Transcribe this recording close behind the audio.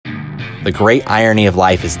The great irony of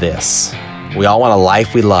life is this. We all want a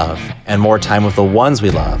life we love and more time with the ones we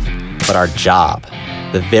love, but our job,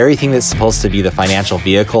 the very thing that's supposed to be the financial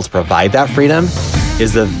vehicle to provide that freedom,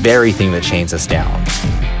 is the very thing that chains us down.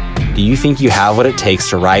 Do you think you have what it takes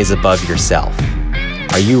to rise above yourself?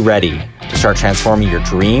 Are you ready to start transforming your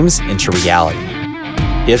dreams into reality?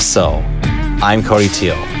 If so, I'm Cody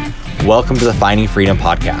Teal. Welcome to the Finding Freedom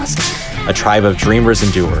Podcast, a tribe of dreamers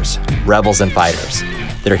and doers, rebels and fighters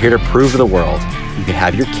that are here to prove to the world you can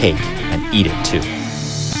have your cake and eat it too.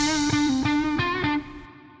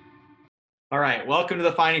 All right, welcome to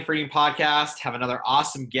the Finding Freedom Podcast. Have another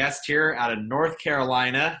awesome guest here out of North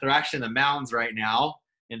Carolina. They're actually in the mountains right now,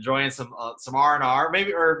 enjoying some R&R,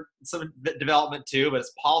 maybe, or some development too, but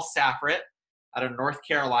it's Paul Safrit out of North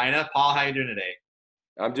Carolina. Paul, how you doing today?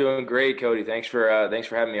 I'm doing great, Cody. Thanks for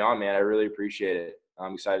having me on, man. I really appreciate it.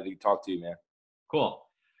 I'm excited to talk to you, man. Cool.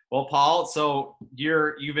 Well, Paul, so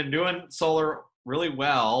you've been doing solar really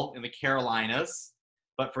well in the Carolinas,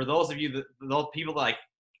 but for those of you those people that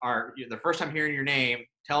are the first time hearing your name,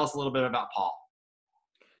 tell us a little bit about Paul.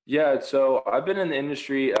 Yeah, so I've been in the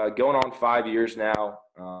industry going on 5 years now.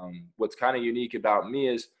 What's kind of unique about me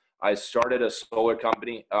is I started a solar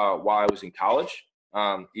company while I was in college,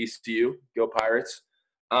 ECU, go Pirates,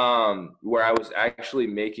 where I was actually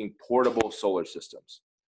making portable solar systems.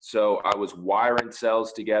 So I was wiring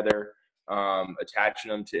cells together, attaching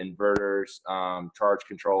them to inverters, charge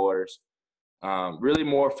controllers, really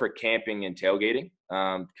more for camping and tailgating,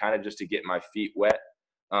 kind of just to get my feet wet,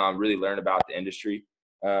 really learn about the industry.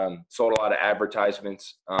 Sold a lot of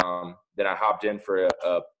advertisements. Then I hopped in for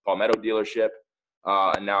a Palmetto dealership,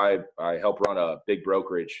 and now I help run a big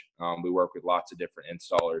brokerage. We work with lots of different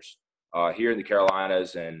installers here in the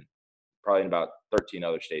Carolinas and probably in about 13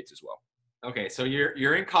 other states as well. Okay, so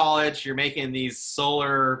you're in college, you're making these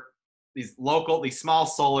small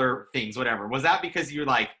solar things, whatever. Was that because you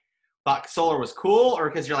thought solar was cool, or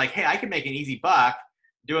because you're like, hey, I can make an easy buck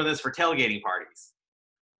doing this for tailgating parties?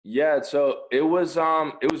 Yeah, so it was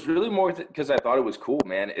really more because I thought it was cool,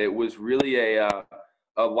 man. It was really a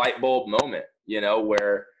light bulb moment,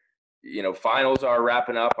 where finals are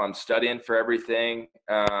wrapping up. I'm studying for everything,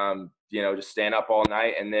 just staying up all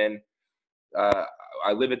night, and then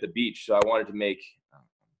I live at the beach, so I wanted to make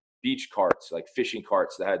beach carts, like fishing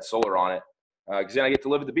carts that had solar on it, because then I get to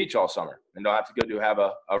live at the beach all summer and don't have to go have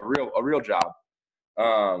a real job.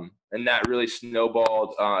 And that really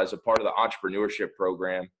snowballed as a part of the entrepreneurship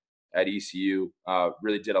program at ECU.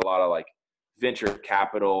 Really did a lot of venture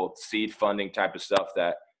capital, seed funding type of stuff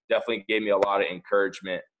that definitely gave me a lot of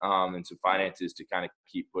encouragement and some finances to kind of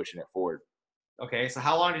keep pushing it forward. Okay, so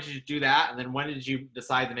how long did you do that? And then when did you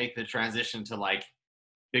decide to make the transition to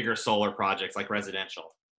bigger solar projects like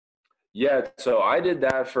residential? Yeah, so I did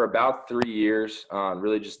that for about 3 years,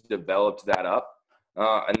 really just developed that up.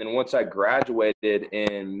 And then once I graduated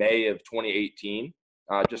in May of 2018,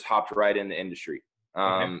 just hopped right in the industry.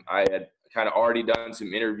 Okay. I had kind of already done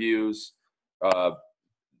some interviews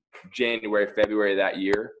January, February of that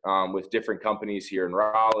year with different companies here in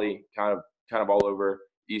Raleigh, kind of all over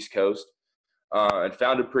East Coast, and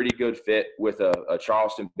found a pretty good fit with a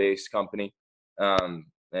Charleston-based company.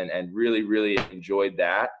 And really, really enjoyed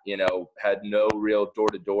that. Had no real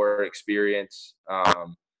door-to-door experience.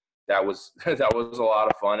 That was a lot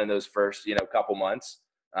of fun in those first couple months,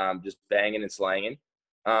 just banging and slanging.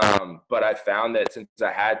 But I found that since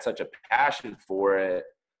I had such a passion for it,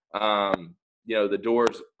 the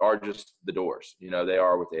doors are just the doors. They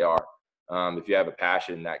are what they are. If you have a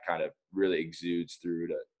passion, that kind of really exudes through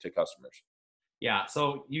to customers. Yeah,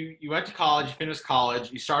 so you went to college, you finished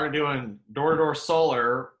college, you started doing door-to-door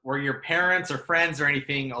solar. Were your parents or friends or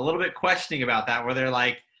anything a little bit questioning about that? Were they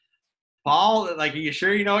like, Paul, are you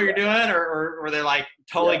sure you know what you're doing? Or were they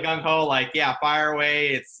totally gung-ho, yeah, fire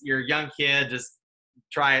away, you're a young kid, just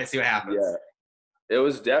try it, see what happens? Yeah, it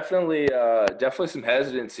was definitely some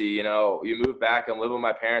hesitancy. You move back and live with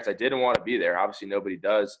my parents. I didn't want to be there. Obviously, nobody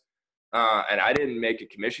does. And I didn't make a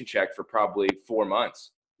commission check for probably 4 months.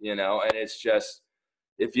 And it's just,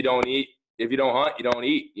 if you don't hunt, you don't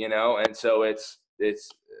eat, and so it's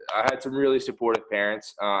I had some really supportive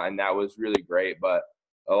parents, and that was really great. But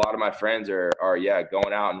a lot of my friends are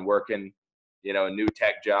going out and working, a new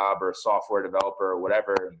tech job or a software developer or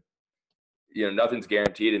whatever. Nothing's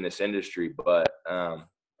guaranteed in this industry, but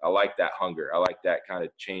I like that hunger. I like that kind of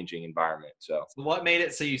changing environment. So what made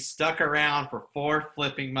it so you stuck around for 4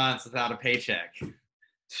 flipping months without a paycheck?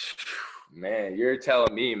 Man, you're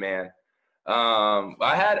telling me, man.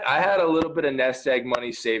 I had a little bit of nest egg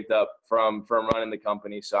money saved up from running the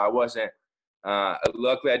company, so I wasn't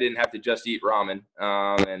Luckily, I didn't have to just eat ramen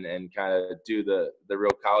and kind of do the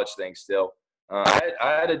real college thing still. I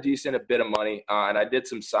had a decent a bit of money, and I did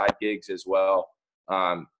some side gigs as well.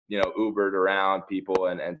 Ubered around people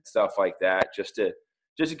and stuff like that, just to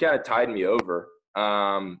kind of tide me over.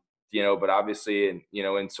 But obviously,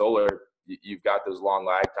 in solar, you've got those long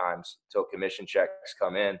lag times till commission checks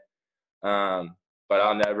come in. But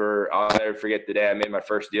I'll never forget the day I made my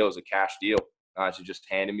first deal. It was a cash deal. She just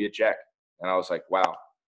handed me a check, and I was like, "Wow,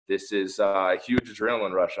 this is a huge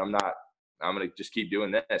adrenaline rush. I'm gonna just keep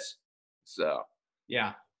doing this." So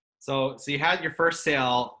yeah. So you had your first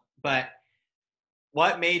sale, but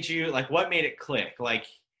what made it click? Like,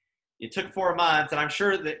 it took 4 months, and I'm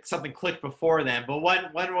sure that something clicked before then, but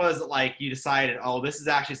when was it like you decided, oh, this is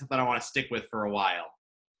actually something I want to stick with for a while?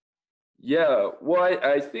 Yeah, well,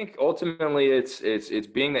 I think ultimately it's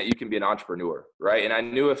being that you can be an entrepreneur, right? And I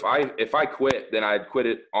knew if I quit, then I'd quit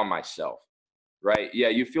it on myself, right? Yeah,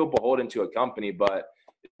 you feel beholden to a company, but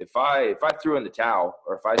if I threw in the towel,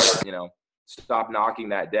 or if I stopped knocking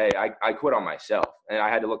that day, I quit on myself, and I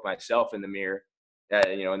had to look myself in the mirror,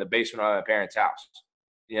 in the basement of my parents' house,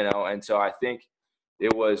 and so I think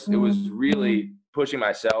it was really pushing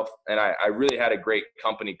myself, and I really had a great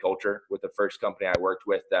company culture with the first company I worked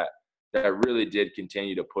with that really did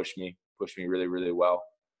continue to push me really, really well.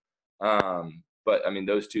 But I mean,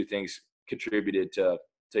 those two things contributed to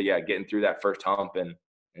getting through that first hump, and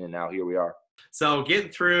now here we are. So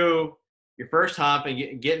getting through your first hump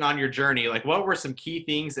and getting on your journey, like, what were some key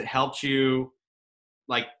things that helped you,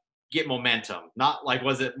 like, get momentum? Not like,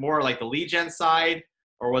 was it more like the lead gen side,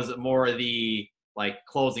 or was it more the like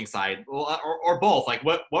closing side, or both? Like,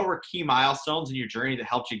 what were key milestones in your journey that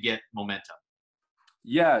helped you get momentum?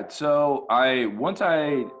 Yeah, so I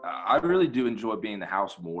really do enjoy being in the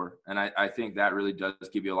house more, and I think that really does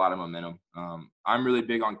give you a lot of momentum. I'm really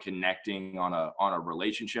big on connecting on a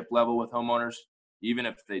relationship level with homeowners. Even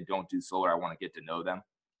if they don't do solar, I want to get to know them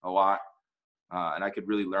a lot, and I could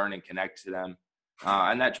really learn and connect to them,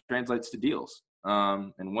 and that translates to deals.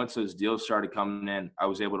 And once those deals started coming in, I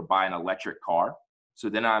was able to buy an electric car. So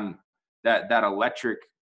then that electric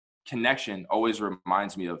connection always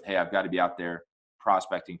reminds me of, hey, I've got to be out there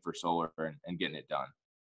prospecting for solar and getting it done.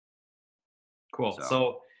 Cool.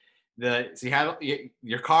 So you have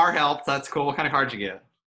your car helped. That's cool. What kind of car did you get?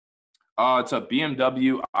 It's a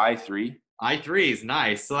BMW i3. i3 is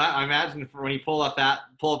nice. So I imagine when you pull up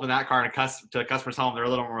in that car to a customer's home, they're a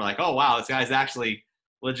little more like, oh wow, this guy's actually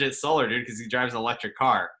legit solar, dude, because he drives an electric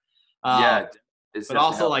car. Yeah. But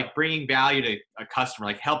also like bringing value to a customer,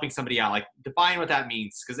 like helping somebody out, like define what that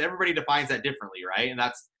means, because everybody defines that differently, right? And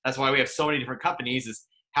that's why we have so many different companies. Is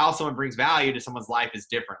how someone brings value to someone's life is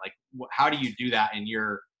different. Like, how do you do that in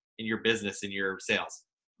your business, in your sales?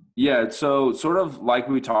 Yeah, so sort of like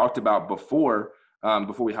we talked about before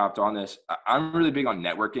we hopped on this, I'm really big on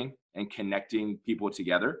networking and connecting people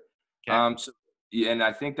together. Okay. And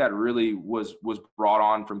I think that really was brought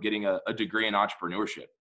on from getting a degree in entrepreneurship,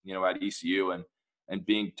 at ECU, and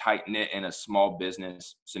being tight knit in a small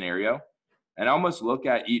business scenario. And I almost look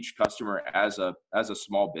at each customer as a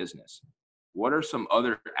small business. What are some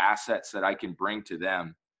other assets that I can bring to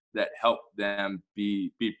them that help them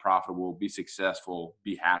be profitable, be successful,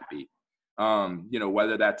 be happy?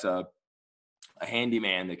 Whether that's a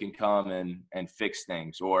handyman that can come and fix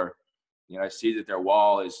things, or, I see that their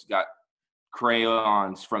wall has got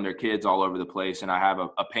crayons from their kids all over the place, and I have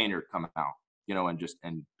a painter come out,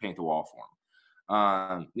 and paint the wall for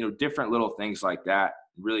them. Different little things like that,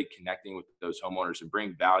 really connecting with those homeowners and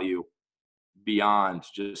bring value beyond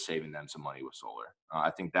just saving them some money with solar.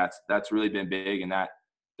 I think that's really been big, and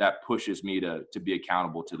that pushes me to be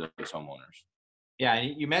accountable to those homeowners. Yeah,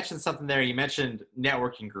 and you mentioned something there. You mentioned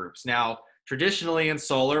networking groups. Now, traditionally in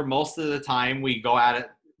solar, most of the time we go at it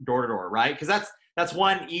door to door, right? Because that's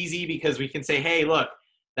one easy, because we can say, hey, look,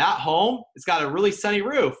 that home, it's got a really sunny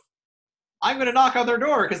roof. I'm going to knock on their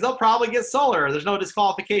door because they'll probably get solar. There's no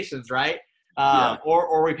disqualifications, right? Yeah.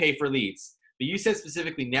 Or we pay for leads. But you said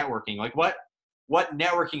specifically networking. Like, what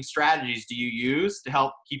networking strategies do you use to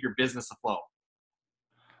help keep your business afloat?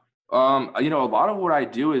 A lot of what I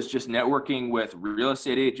do is just networking with real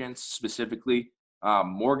estate agents, specifically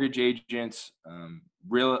mortgage agents,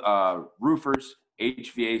 roofers,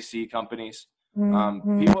 HVAC companies,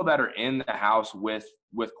 people that are in the house with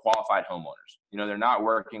qualified homeowners. They're not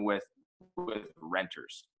working with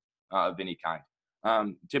renters of any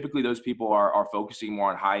kind. Typically, those people are focusing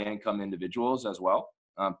more on high-income individuals as well,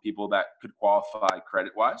 people that could qualify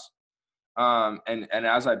credit-wise. And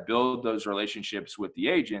as I build those relationships with the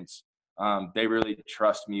agents, they really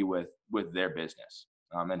trust me with their business,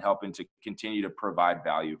 and helping to continue to provide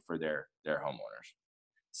value for their their homeowners.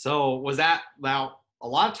 So was that, now a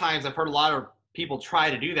lot of times I've heard a lot of people try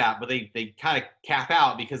to do that, but they kind of cap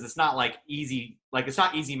out because it's not like easy, like it's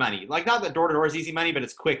not easy money. Like not that door to door is easy money, but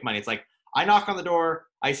it's quick money. It's like I knock on the door,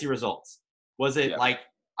 I see results. Was it like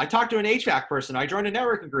I talked to an HVAC person, I joined a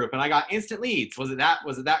networking group and I got instant leads? Was it that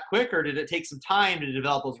quick, or did it take some time to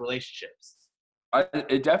develop those relationships?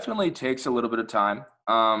 It definitely takes a little bit of time.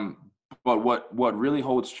 But what really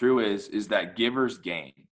holds true is that givers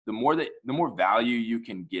gain. The more value you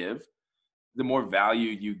can give, the more value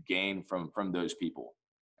you gain from those people.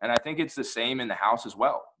 And I think it's the same in the house as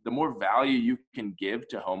well. The more value you can give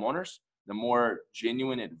to homeowners, the more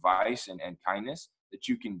genuine advice and kindness that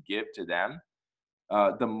you can give to them,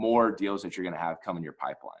 the more deals that you're going to have come in your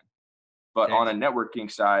pipeline. But on a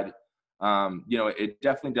networking side, it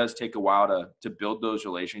definitely does take a while to build those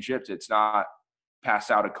relationships. It's not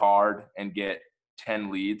pass out a card and get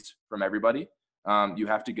 10 leads from everybody. You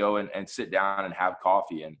have to go and sit down and have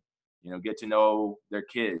coffee and, get to know their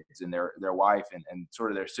kids and their wife and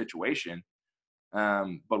sort of their situation.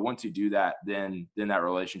 But once you do that, then that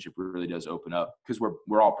relationship really does open up, because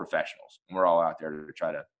we're all professionals and we're all out there to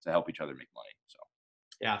try to help each other make money. So.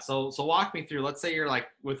 Yeah. So walk me through, let's say you're like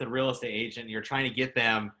with a real estate agent, and you're trying to get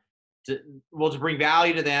them to bring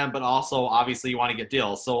value to them, but also obviously you want to get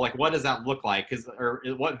deals. So like, what does that look like? Or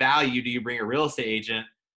what value do you bring a real estate agent?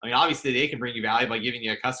 I mean, obviously they can bring you value by giving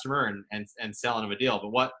you a customer and selling them a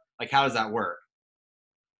deal, but how does that work?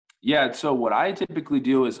 Yeah. So what I typically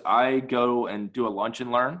do is I go and do a lunch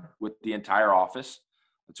and learn with the entire office.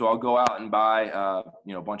 So I'll go out and buy,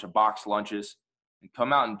 a bunch of boxed lunches and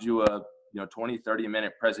come out and do a, 20,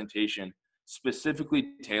 30-minute presentation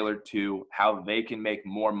specifically tailored to how they can make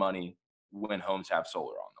more money when homes have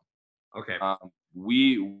solar on them. Okay.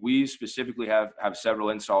 We specifically have several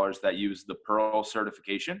installers that use the Pearl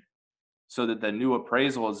certification so that the new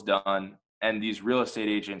appraisal is done and these real estate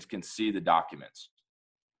agents can see the documents.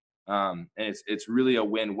 And it's really a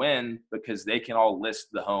win-win, because they can all list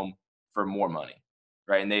the home for more money,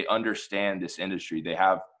 right? And they understand this industry. They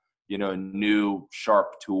have, a new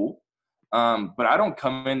sharp tool. But I don't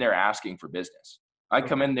come in there asking for business. I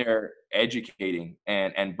come in there educating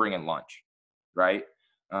and bringing lunch, right?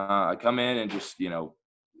 I come in and just,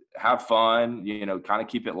 have fun, kind of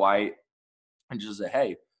keep it light, and just say,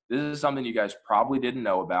 hey, this is something you guys probably didn't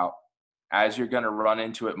know about. As you're going to run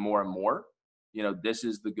into it more and more, this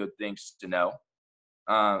is the good things to know.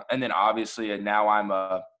 And then obviously now I'm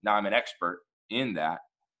an expert in that.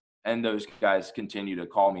 And those guys continue to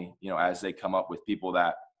call me, as they come up with people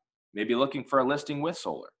that may be looking for a listing with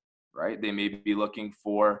solar, right? They may be looking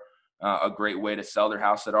for a great way to sell their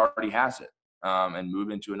house that already has it, and move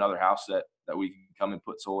into another house that we can come and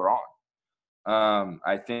put solar on.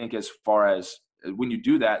 I think as far as when you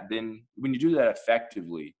do that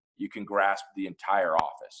effectively, you can grasp the entire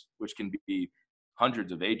office, which can be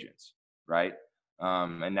hundreds of agents, right?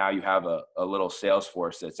 And now you have a little sales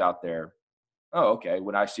force that's out there. Oh, okay.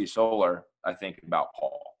 When I see solar, I think about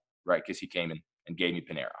Paul, right? Because he came in and gave me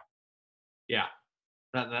Panera. Yeah,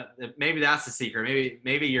 maybe that's the secret.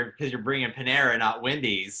 Maybe because you're bringing Panera, not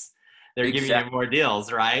Wendy's. They're giving you more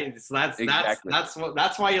deals, right? So that's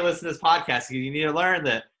why you listen to this podcast, because you need to learn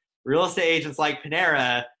that real estate agents like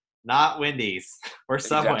Panera, not Wendy's or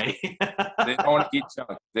Subway. Exactly. They don't eat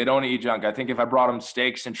junk. They don't eat junk. I think if I brought them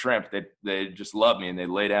steaks and shrimp, they just love me and they'd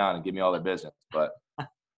lay down and give me all their business, but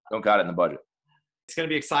don't got it in the budget. It's going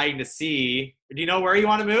to be exciting to see. Do you know where you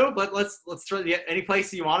want to move? Let's throw any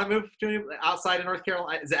place you want to move to outside of North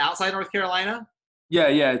Carolina. Is it outside North Carolina?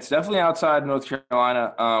 Yeah, it's definitely outside North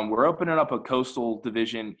Carolina. We're opening up a coastal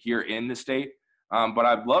division here in the state, but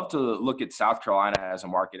I'd love to look at South Carolina as a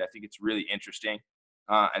market. I think it's really interesting.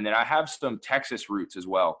 And then I have some Texas roots as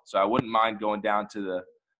well, so I wouldn't mind going down to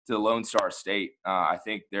the Lone Star State. I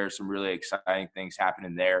think there's some really exciting things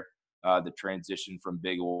happening there. The transition from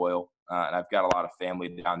big oil, and I've got a lot of family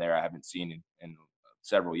down there I haven't seen in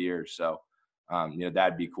several years. So,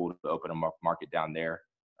 that'd be cool to open a market down there.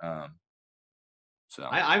 So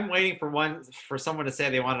I'm waiting for someone to say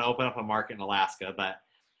they want to open up a market in Alaska, but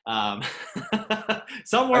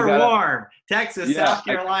somewhere warm, Texas, South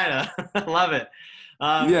Carolina. Love it.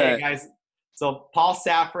 Okay, guys. So Paul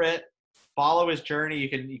Safrit, follow his journey. You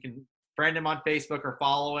can friend him on Facebook or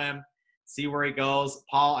follow him, see where he goes.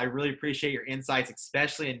 Paul, I really appreciate your insights,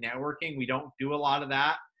 especially in networking. We don't do a lot of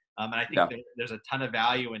that. And I think there's a ton of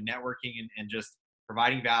value in networking and just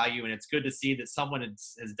providing value. And it's good to see that someone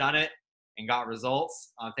has done it and got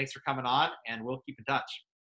results. Thanks for coming on, and we'll keep in touch.